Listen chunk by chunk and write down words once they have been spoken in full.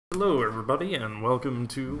Hello everybody and welcome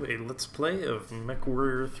to a Let's Play of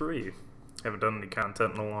Mechwarrior 3. Haven't done any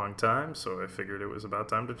content in a long time, so I figured it was about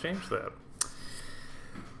time to change that.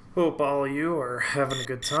 Hope all of you are having a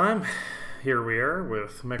good time. Here we are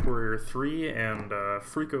with Mechwarrior 3 and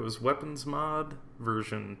Freako's Weapons mod,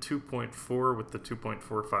 version 2.4 with the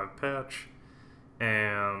 2.45 patch,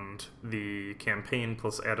 and the campaign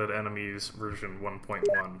plus added enemies version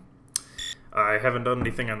 1.1. I haven't done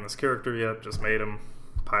anything on this character yet, just made him.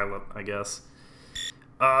 Pilot, I guess.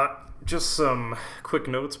 Just some quick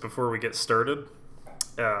notes before we get started.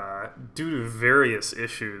 Due to various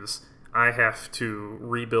issues, I have to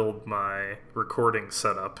rebuild my recording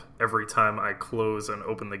setup every time I close and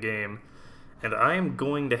open the game, and I am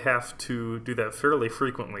going to have to do that fairly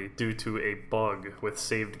frequently due to a bug with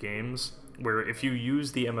saved games, where if you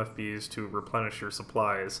use the MFBs to replenish your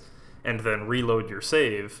supplies and then reload your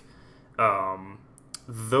save,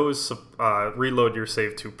 those reload your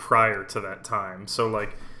save to prior to that time. So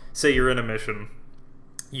like, say you're in a mission,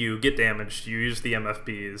 you get damaged, you use the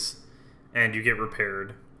MFBs, and you get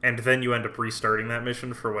repaired, and then you end up restarting that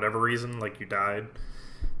mission for whatever reason, like you died,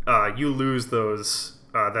 you lose those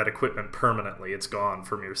that equipment permanently. It's gone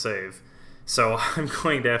from your save. So I'm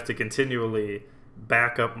going to have to continually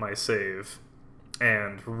back up my save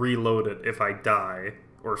and reload it if I die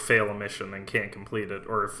or fail a mission and can't complete it,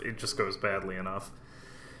 or if it just goes badly enough.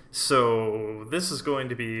 So this is going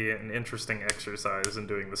to be an interesting exercise in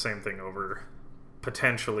doing the same thing over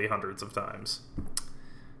potentially hundreds of times.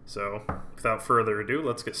 So without further ado,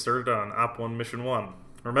 let's get started on Op 1 Mission 1.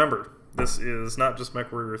 Remember, this is not just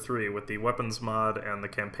Mechwarrior 3. With the weapons mod and the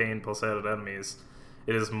campaign plus added enemies,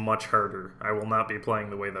 it is much harder. I will not be playing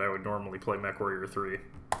the way that I would normally play Mechwarrior 3.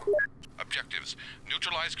 Objectives: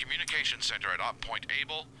 neutralize communication center at Op Point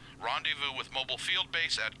Able, rendezvous with mobile field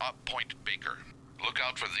base at Op Point Baker. Look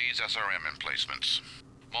out for these SRM emplacements.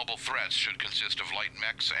 Mobile threats should consist of light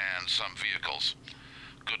mechs and some vehicles.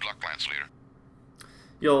 Good luck, Lance Leader.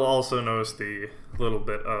 You'll also notice the little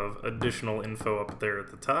bit of additional info up there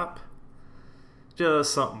at the top.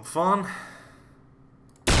 Just something fun.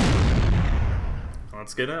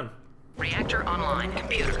 Let's get in. Reactor online,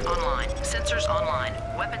 computer online, sensors online,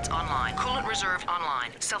 weapons online, coolant reserve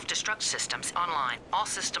online, self-destruct systems online, all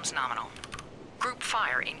systems nominal. Group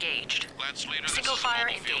fire engaged. Lance Leader, Single this is fire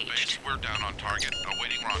the mobile field engaged. base. We're down on target,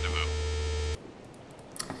 awaiting rendezvous.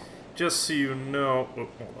 Just so you know... Oh,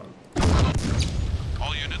 hold on.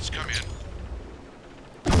 All units come in.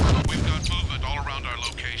 We've got movement all around our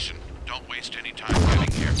location. Don't waste any time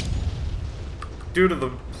getting here. Due to the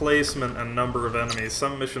placement and number of enemies,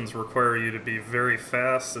 some missions require you to be very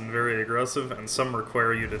fast and very aggressive, and some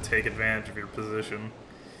require you to take advantage of your position.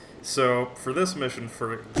 So, for this mission,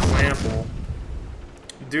 for example,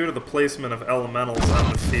 due to the placement of elementals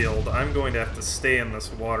on the field, I'm going to have to stay in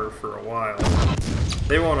this water for a while.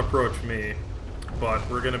 They won't approach me, but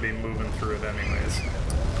we're going to be moving through it anyways.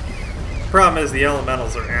 Problem is, the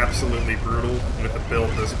elementals are absolutely brutal with a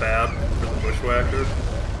build this bad for the Bushwhacker.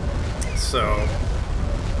 So,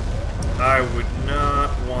 I would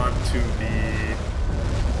not want to be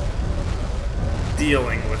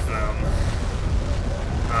dealing with them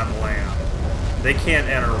on land. They can't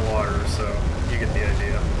enter water, so you get the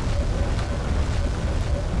idea.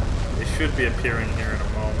 They should be appearing here in a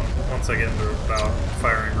moment, once I get into about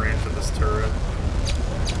firing range of this turret.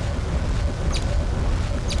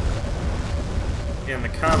 In the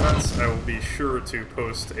comments, I will be sure to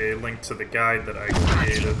post a link to the guide that I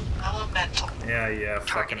created. Elemental. Yeah,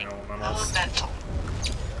 fucking elementals. Elemental.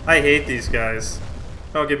 I hate these guys.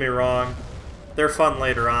 Don't get me wrong. They're fun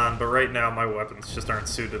later on, but right now my weapons just aren't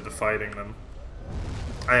suited to fighting them.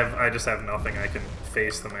 I just have nothing I can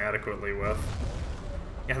face them adequately with.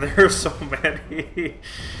 And there are so many.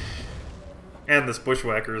 And this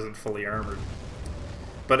Bushwhacker isn't fully armored.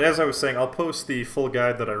 But as I was saying, I'll post the full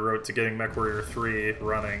guide that I wrote to getting Mechwarrior 3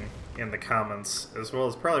 running in the comments, as well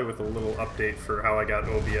as probably with a little update for how I got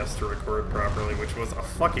OBS to record properly, which was a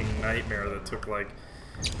fucking nightmare that took like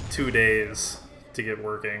 2 days to get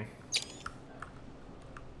working.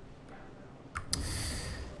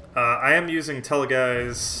 I am using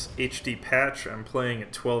Teleguy's HD patch. I'm playing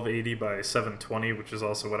at 1280 by 720, which is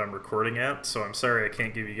also what I'm recording at, so I'm sorry I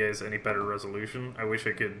can't give you guys any better resolution. I wish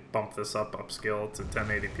I could bump this up, upscale to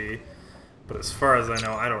 1080p, but as far as I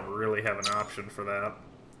know, I don't really have an option for that. I'm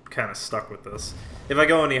kind of stuck with this. If I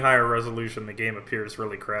go any higher resolution, the game appears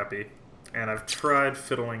really crappy, and I've tried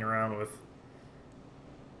fiddling around with...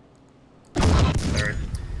 There.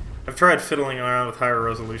 I've tried fiddling around with higher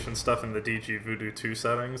resolution stuff in the DG Voodoo 2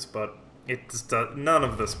 settings, but none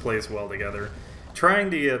of this plays well together.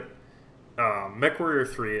 Trying to get Mechwarrior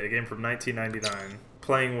 3, a game from 1999,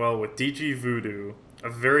 playing well with DG Voodoo, a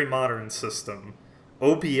very modern system,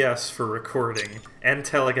 OBS for recording, and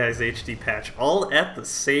Teleguise HD patch all at the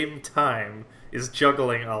same time is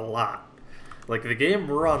juggling a lot. Like, the game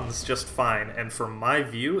runs just fine, and from my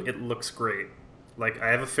view, it looks great. Like, I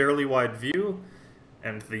have a fairly wide view,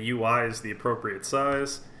 and the UI is the appropriate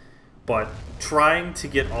size, but trying to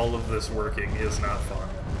get all of this working is not fun.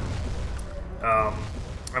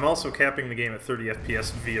 I'm also capping the game at 30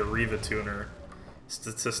 FPS via Riva Tuner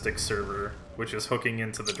statistics server, which is hooking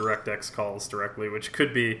into the DirectX calls directly, which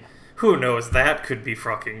could be, who knows, that could be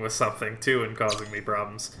fucking with something too and causing me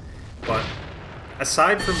problems. But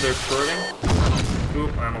aside from their porting,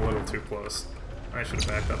 oop, I'm a little too close. I should have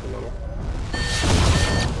backed up a little.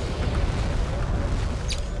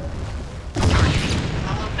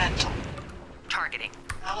 Elemental. Targeting.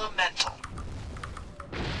 Elemental.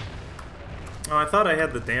 Oh, I thought I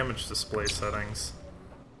had the damage display settings.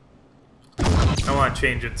 I want to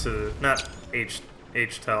change it to, not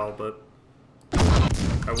HTEL, but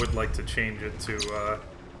I would like to change it to the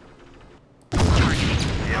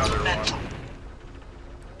other one.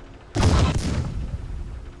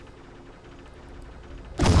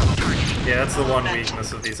 Yeah, that's the one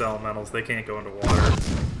weakness of these elementals. They can't go into water.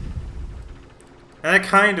 And that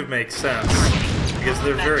kind of makes sense, because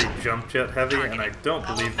they're very jump jet heavy, and I don't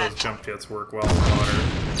believe those jump jets work well in water,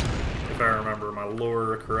 if I remember my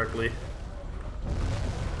lore correctly.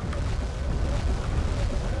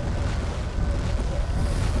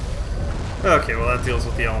 Okay, well that deals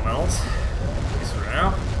with the elementals, at least for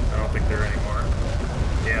now. I don't think there are any more.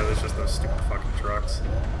 Yeah, there's just those stupid fucking trucks.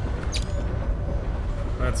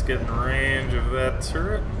 Let's get in range of that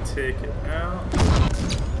turret and take it out.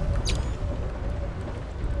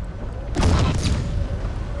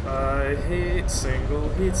 I hate single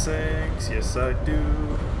heat sinks, yes I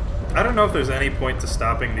do. I don't know if there's any point to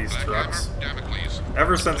stopping these trucks.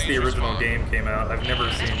 Ever since the original game came out, I've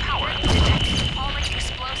never seen... Power detected. Falling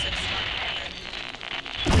explosives.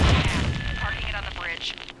 Parking it on the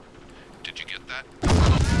bridge. Did you get that?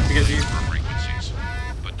 Because you... Frequencies,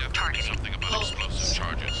 but definitely something about explosive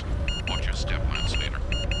charges. Watch your step when it's later.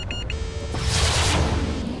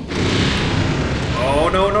 Oh,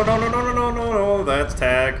 no, no, no, no, no, no, no, no, no, that's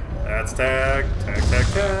tag. That's tag. Tag, tag,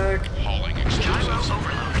 tag. Hauling explosives.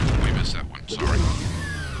 We missed that one, sorry.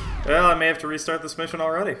 Well, I may have to restart this mission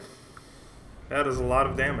already. That is a lot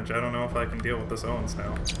of damage. I don't know if I can deal with this Owens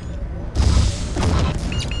now.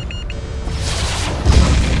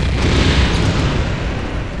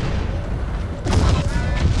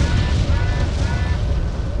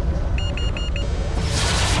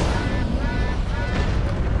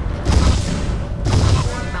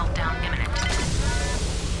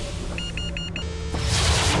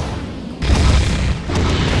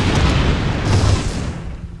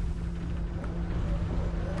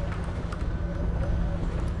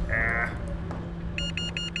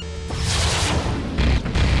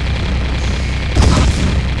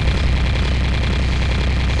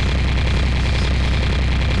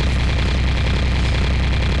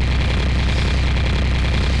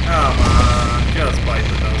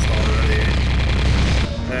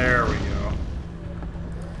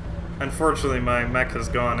 Unfortunately, my mech has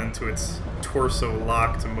gone into its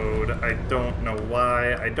torso-locked mode. I don't know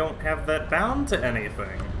why. I don't have that bound to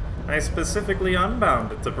anything. I specifically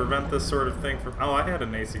unbound it to prevent this sort of thing from... Oh, I had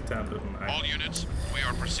an AC-10, didn't I? All units, we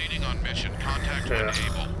are proceeding on mission. Contact when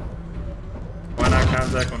able. Why not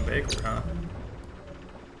contact when Baker, huh?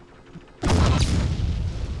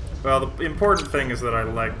 Well, the important thing is that I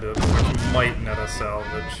legged it, which might net a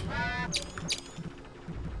salvage.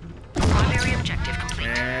 Primary objective complete.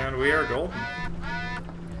 And we are golden.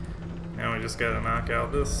 Now we just gotta knock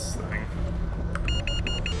out this thing.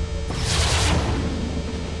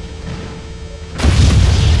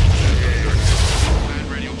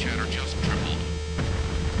 Bad radio chatter just tripled.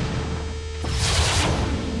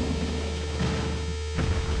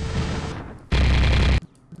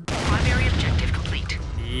 Primary objective complete.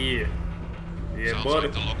 Yeah. Yeah, Sounds buddy.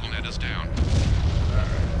 like the local net is down.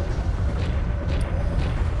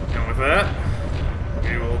 And with that,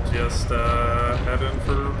 we will just head in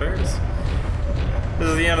for repairs. This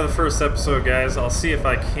is the end of the first episode, guys. I'll see if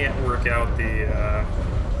I can't work out the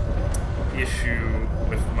issue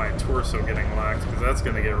with my torso getting locked, because that's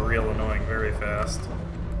going to get real annoying very fast.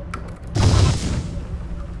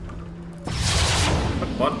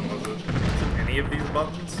 What button was it? Was it any of these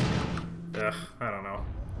buttons? Ugh, I don't know.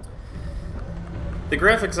 The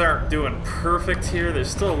graphics aren't doing perfect here. There's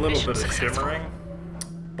still a little bit of shimmering.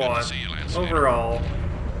 But overall,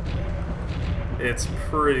 it's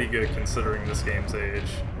pretty good considering this game's age.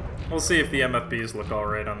 We'll see if the MFBs look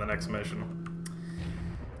alright on the next mission.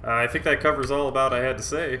 I think that covers all about I had to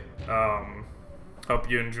say. Hope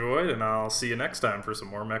you enjoyed, and I'll see you next time for some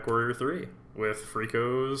more Mechwarrior 3 with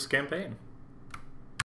Freako's campaign.